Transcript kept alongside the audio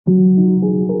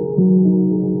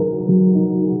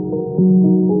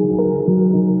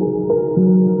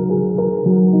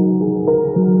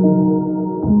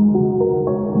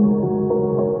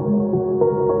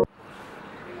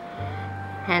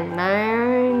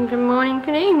morning,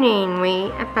 good evening.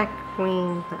 We are back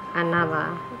with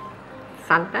another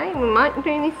Sunday. We might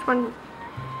do this one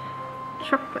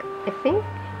chocolate, I think.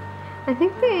 I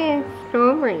think they're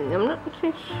strawberries. I'm not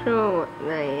too sure what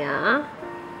they are.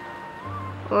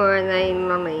 Or are they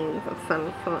lollies of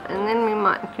some sort? And then we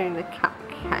might do the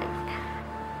cupcake.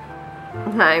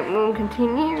 So we'll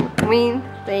continue with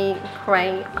the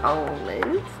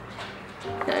Crayolas.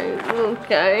 So we'll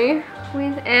go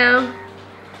with our...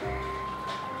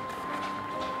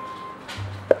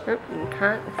 Oh, you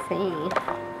can't see.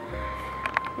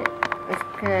 Let's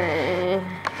go.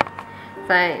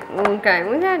 So we'll go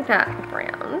with our dark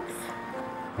browns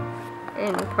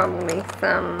and probably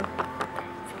some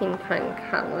skin tone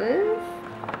colours.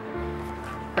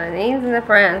 So these are the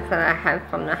browns that I have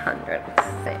from the 100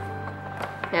 set.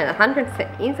 Now the 100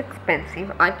 set is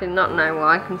expensive. I do not know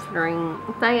why, considering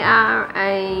they are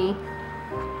a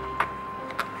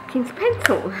kid's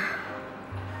pencil.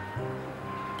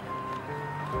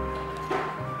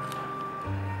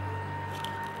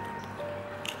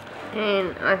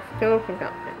 And I still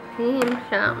forgot the pen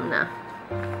sharpener.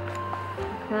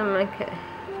 I'm gonna make it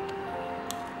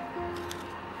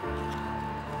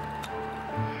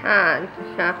hard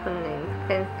to sharpen these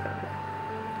pencils.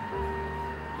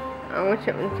 I wish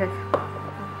it was just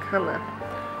colour.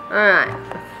 Alright,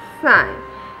 so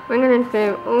we're going to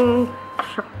do all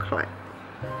chocolate.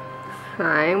 So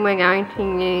we're going to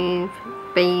use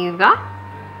Beaver.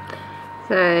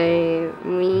 So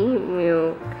we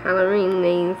will colour in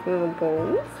these little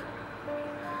balls.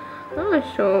 I'm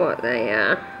not sure what they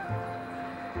are.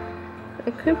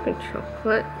 They could be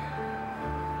chocolate.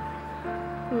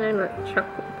 They're like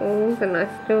chocolate balls, and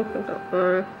I still forgot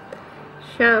my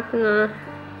sharpener.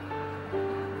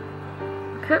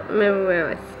 I can't remember where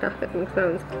I stuck it because I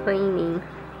was cleaning.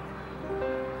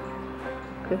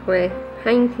 Because we're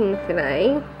painting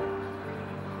today.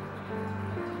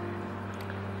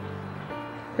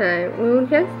 So we'll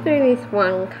just do this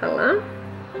one colour.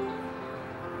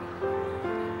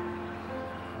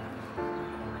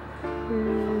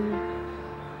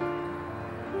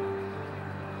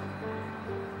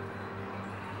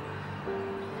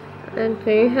 I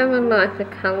do have a lighter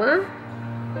colour.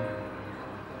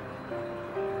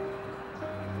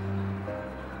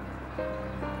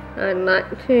 I'd like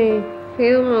to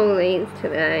film all these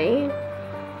today,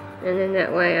 and then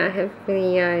that way I have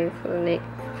videos for the next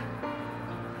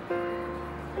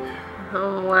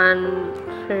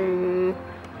 1, 2,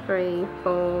 3,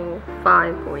 4,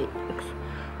 5 weeks.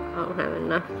 I'll have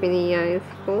enough videos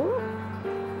for.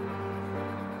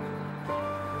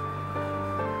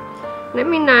 Let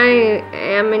me know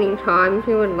how many times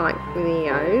you would like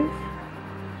videos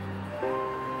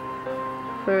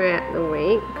throughout the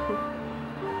week.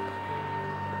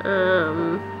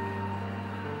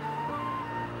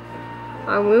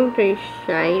 I will do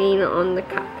shading on the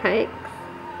cupcakes.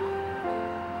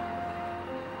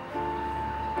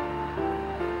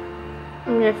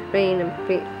 I'm just being a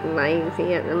bit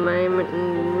lazy at the moment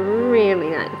and really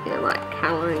don't feel like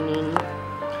colouring in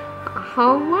a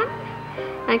whole one.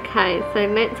 Okay, so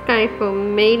let's go for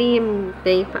medium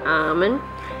deep almond.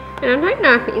 And I don't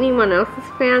know if anyone else has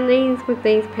found these with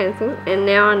these pencils, and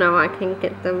now I know I can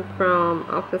get them from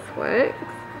Officeworks.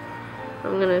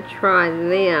 I'm going to try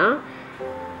there,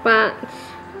 but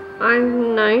I've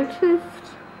noticed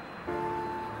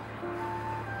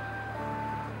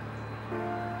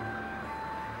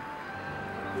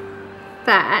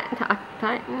that, I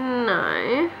don't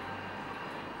know,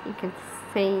 you can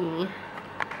see,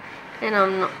 and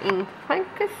I'm not in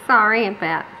focus, sorry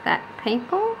about that,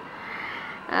 people.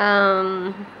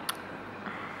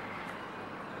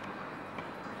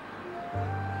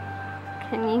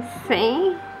 Can you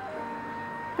see?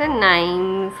 The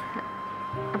names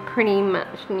are pretty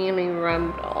much nearly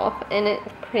rubbed off, and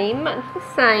it's pretty much the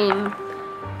same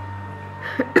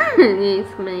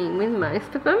as me with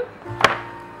most of them.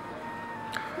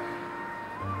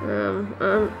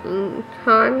 I'm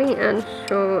entirely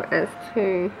unsure as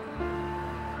to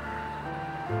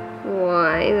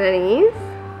why that is.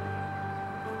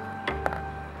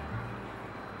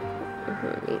 I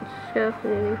need to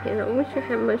sharpen it again. I wish I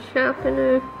had my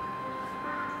sharpener.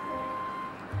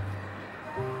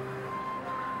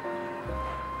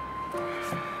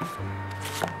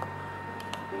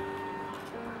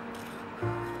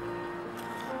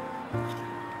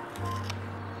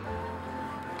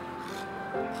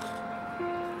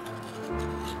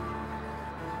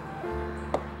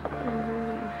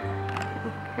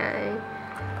 Okay,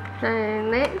 so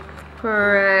let's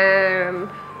grab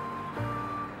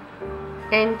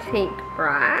antique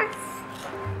brass.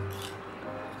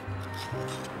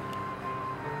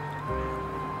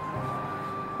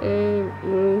 and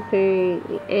we'll do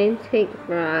the antique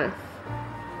brass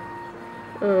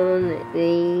on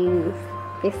these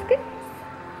biscuits,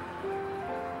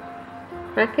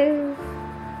 crackers,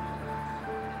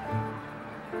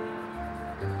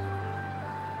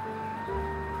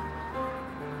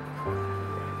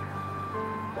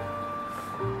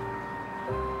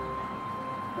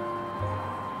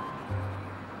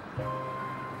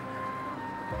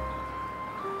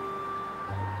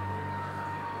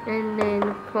 and then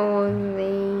for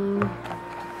the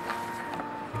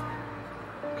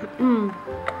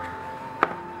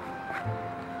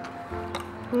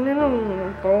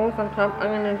little balls on top,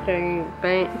 I'm going to do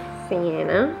burnt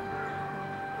sienna.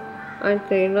 I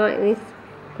do like this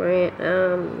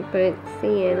burnt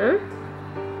sienna.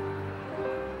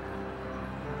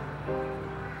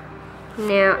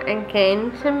 Now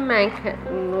again, to make it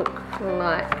look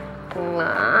like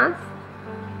glass,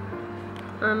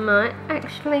 I might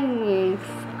actually use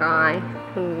sky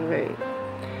blue.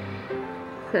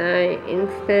 So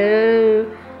instead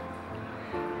of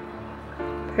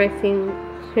pressing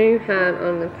too hard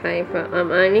on the paper,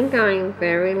 I'm only going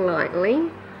very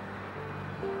lightly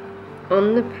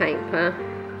on the paper,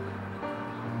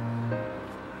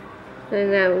 so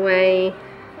that way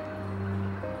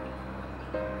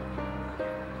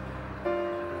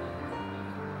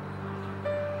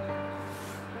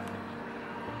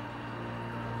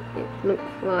it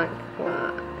looks like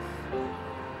glass.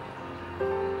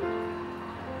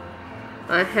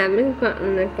 I haven't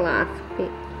gotten the glass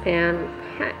bit down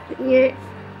pat yet.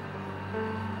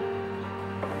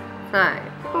 So,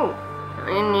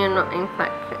 and you're not in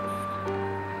focus.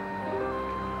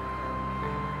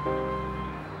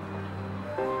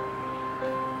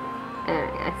 There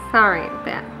we go, sorry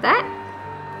about that.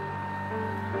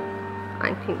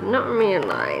 I did not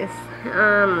realise.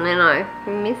 And I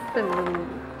missed the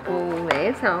ball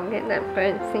there, so I'll get that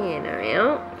burnt sienna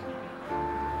out.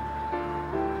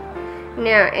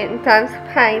 Now, it does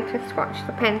pay to swatch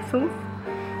the pencils,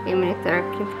 even if they're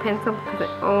a kid's pencil, because it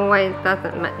always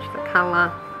doesn't match the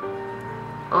colour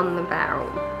on the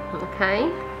barrel. Okay,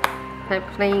 so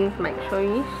please make sure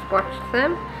you swatch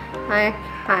them.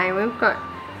 Okay, we've got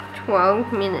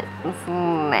 12 minutes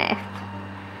left,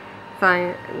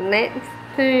 so let's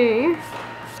do,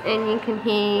 and you can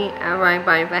hear a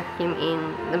robo vacuum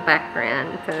in the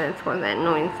background, so that's what that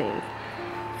noise is.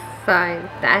 So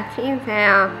that is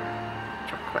our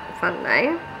chocolate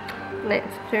sundae.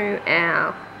 Let's do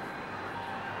our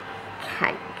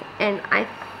cake, and I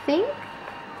think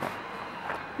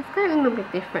let's go a little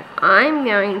bit different. I'm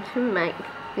going to make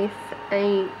this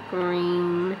a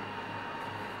green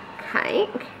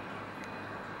cake,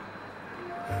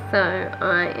 so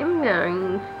I am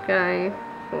going to go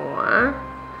for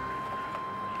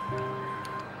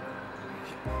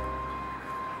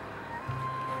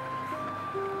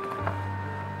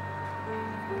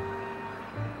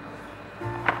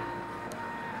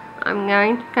I'm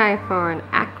going to go for an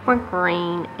aqua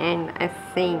green and a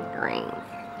sea green.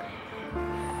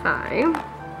 So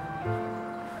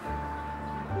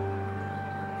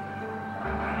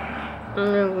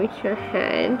I wish I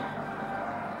had.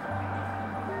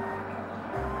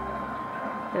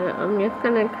 I'm just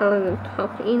going to colour the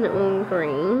top in all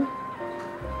green,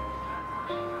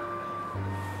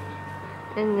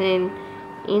 and then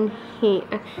in here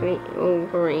actually all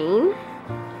green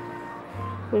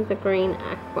with the green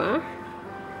aqua,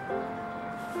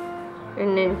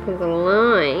 and then for the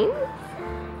lines,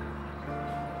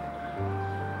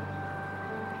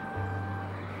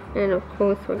 and of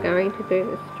course we're going to do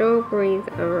the strawberries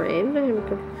are red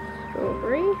because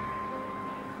strawberry.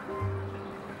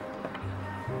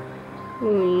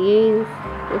 We'll use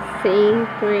the sea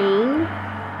green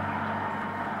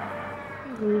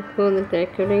for the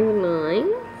decorative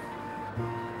lines.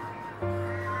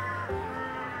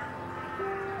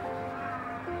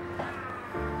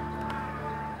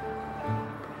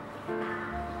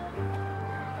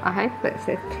 I hope that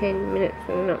says 10 minutes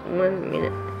and not 1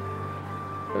 minute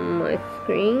on my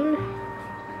screen.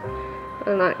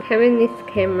 I like having this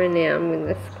camera now with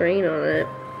the screen on it,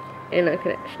 and I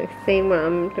can actually see what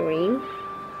I'm doing.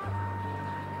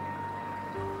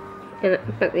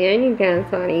 But the only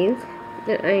downside is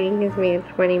it only gives me a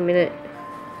 20-minute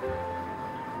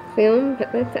film,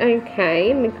 but that's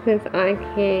okay because I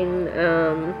can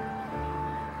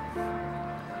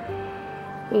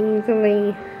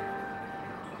easily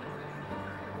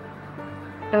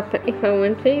up it if I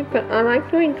want to, but I like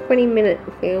doing 20-minute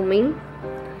filming.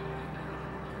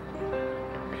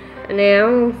 An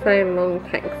hour or so long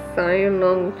takes so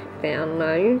long to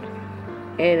download,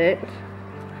 edit,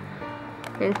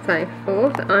 and so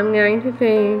forth. I'm going to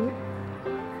do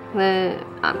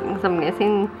because I'm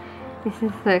guessing this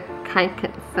is the cake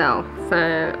itself. So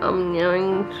I'm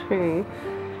going to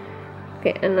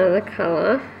get another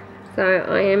colour. So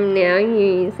I am now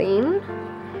using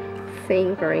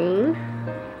sea green.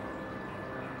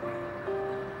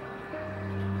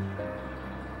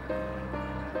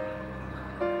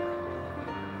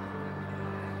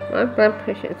 My blood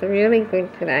pressure is really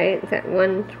good today. It's at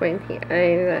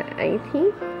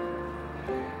 120/80.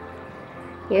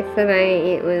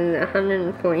 Yesterday it was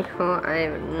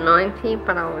 144/90,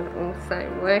 but I was also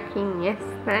working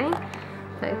yesterday,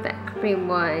 so that could be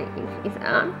why it is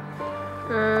up.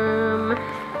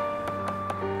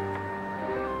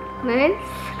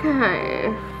 Let's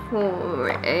go for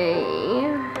a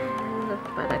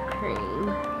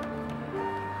buttercream.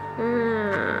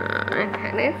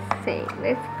 Okay, let's see.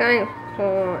 Let's go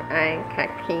for a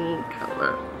khaki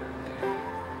colour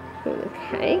for the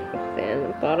cake down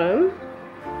the bottom.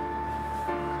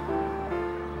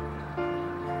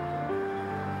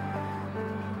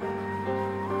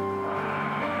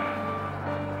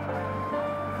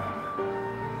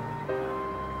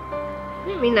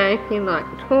 Let me know if you like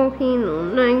talking or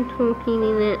no talking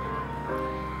in it.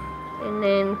 And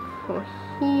then for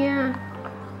here,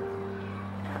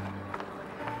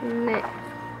 let's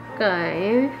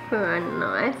go for a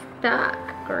nice dark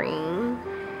green,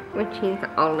 which is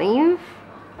olive.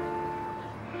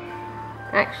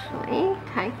 Actually,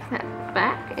 take that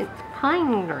back, it's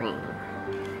pine green.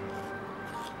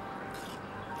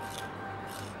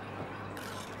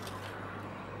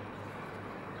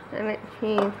 So let's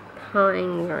use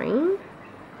pine green,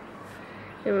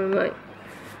 and we might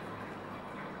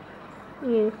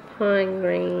use pine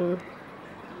green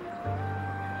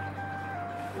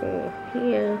for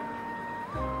here.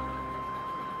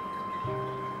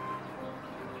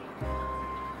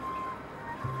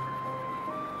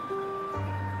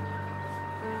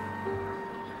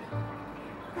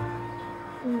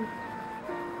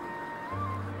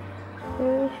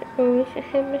 I wish I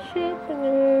had my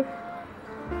sharpener.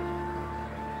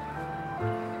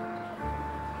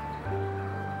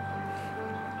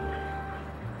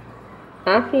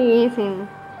 After using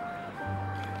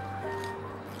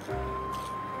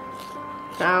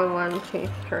star 1, 2,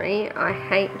 3, I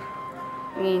hate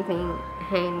using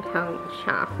handheld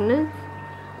sharpeners.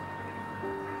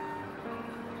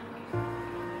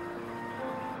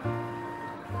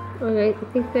 I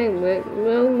don't think they work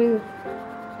well with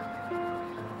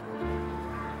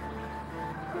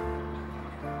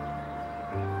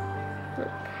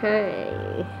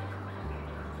okay.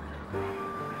 I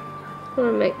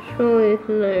want to make sure there's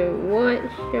no white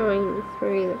showing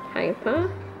through the paper.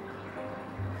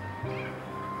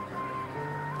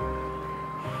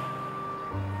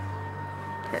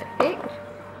 Perfect.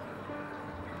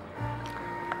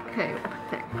 Okay, put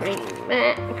that green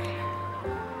back.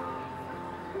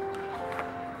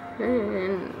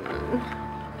 And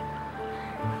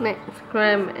let's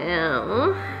grab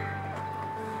our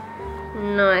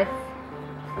nice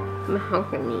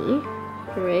mahogany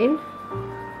thread.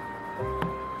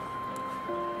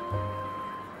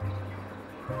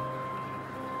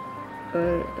 I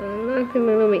like a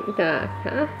little bit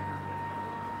darker.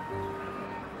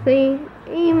 See,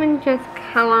 even just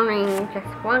colouring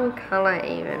just one colour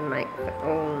even makes it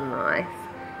all nice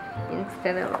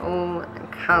instead of all the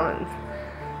colours.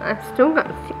 I've still got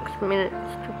 6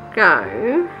 minutes to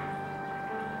go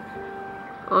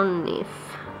on this.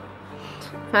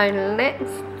 So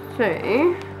let's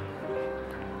do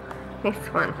this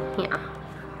one here.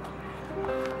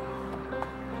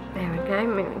 There we go,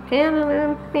 move it down a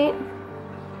little bit.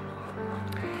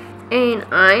 And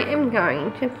I am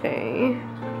going to do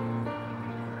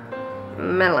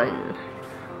melon.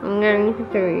 I'm going to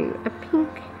do a pink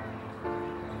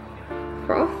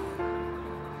froth.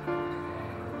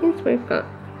 Since we've got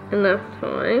enough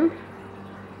time.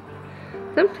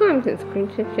 Sometimes it's good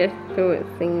to just do a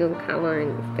single colour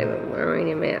instead of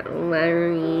worrying about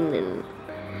layering and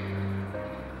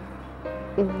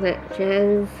all that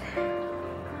jazz.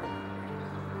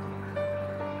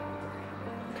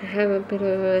 To have a bit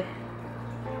of a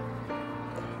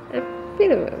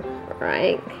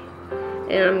break.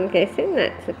 And I'm guessing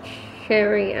that's a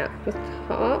cherry up the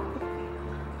top.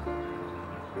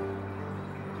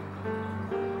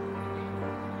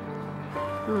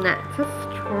 And that's a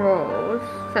straw,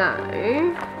 so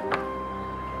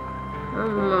I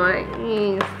might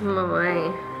use my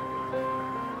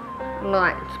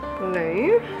light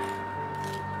blue.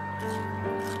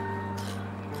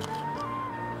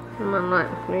 My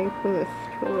light blue for the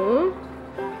straw.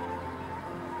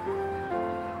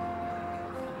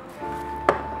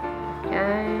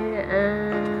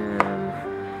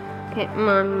 get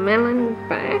my melon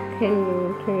back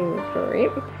into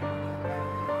grip.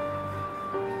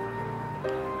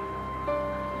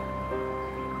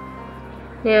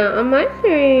 Now I might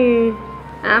do,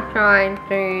 after I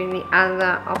do the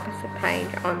other opposite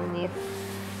page on this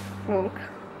book,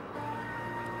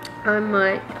 I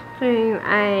might do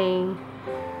a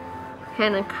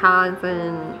Hanna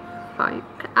Karlzon folk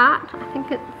art, I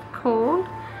think it's called,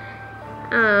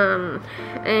 and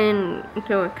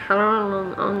do a colour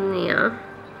along on there.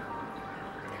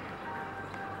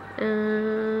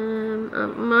 I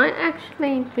might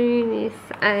actually do this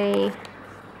a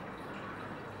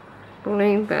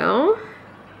bluebell,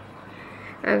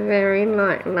 a very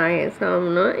light layer, so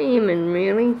I'm not even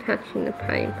really touching the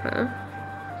paper.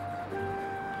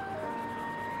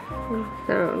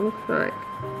 So it looks like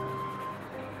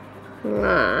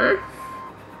glass.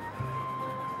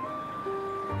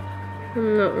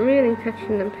 I'm not really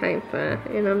touching the paper,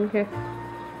 and I'm just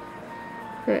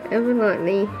so ever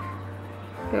lightly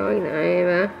going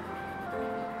over.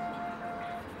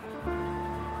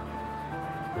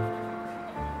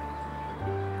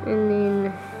 And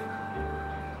then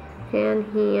down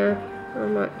here I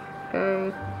might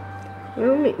go a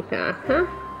little bit darker.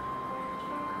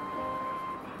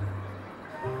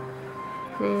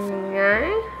 There we go.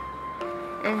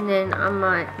 And then I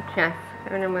might just,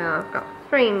 well, I've got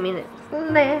 3 minutes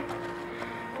left,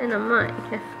 and I might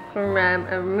just grab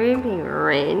a ruby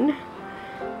red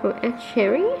for a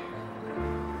cherry.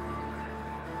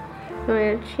 So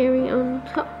a cherry on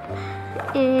top,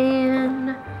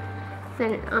 and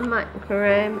then I might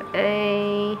grab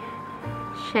a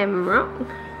shamrock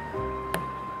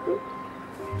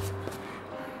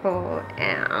for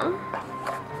our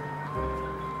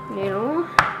little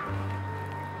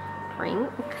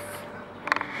drinks.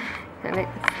 So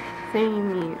let's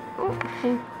zoom in. Oh,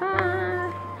 too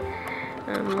far. I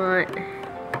might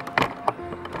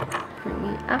bring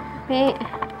it up a bit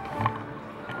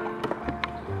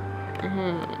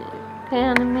and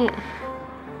down a bit.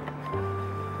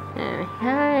 There we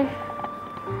go.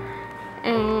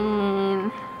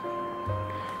 And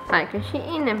focus it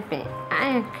in a bit.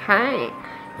 Okay.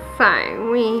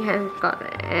 So we have got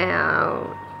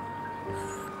our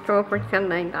strawberry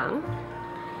sundae done,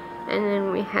 and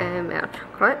then we have our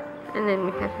chocolate, and then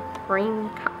we have a green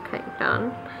cupcake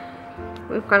done.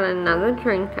 We've got another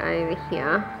drink over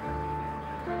here,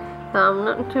 so I'm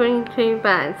not doing too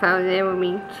bad. So there will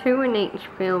be 2 in each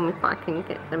film if I can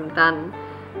get them done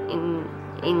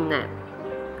in that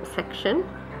section.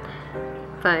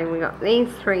 So we got these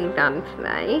 3 done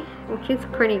today, which is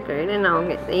pretty good, and I'll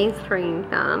get these 3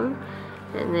 done,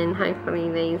 and then hopefully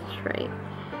these 3.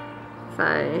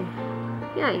 So,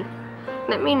 yay.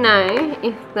 Let me know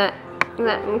if that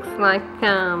looks like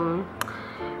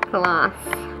glass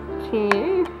to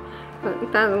you.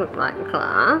 It does look like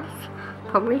glass.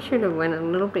 Probably should have went a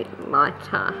little bit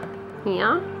lighter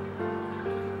here.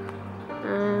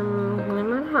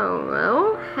 Oh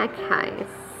well. Okay,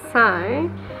 so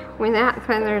without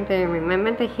further ado,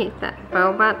 remember to hit that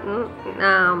bell button,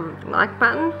 like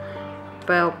button,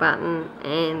 bell button,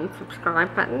 and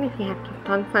subscribe button if you haven't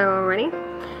done so already.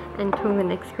 Until the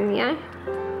next video,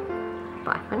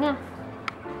 bye for now.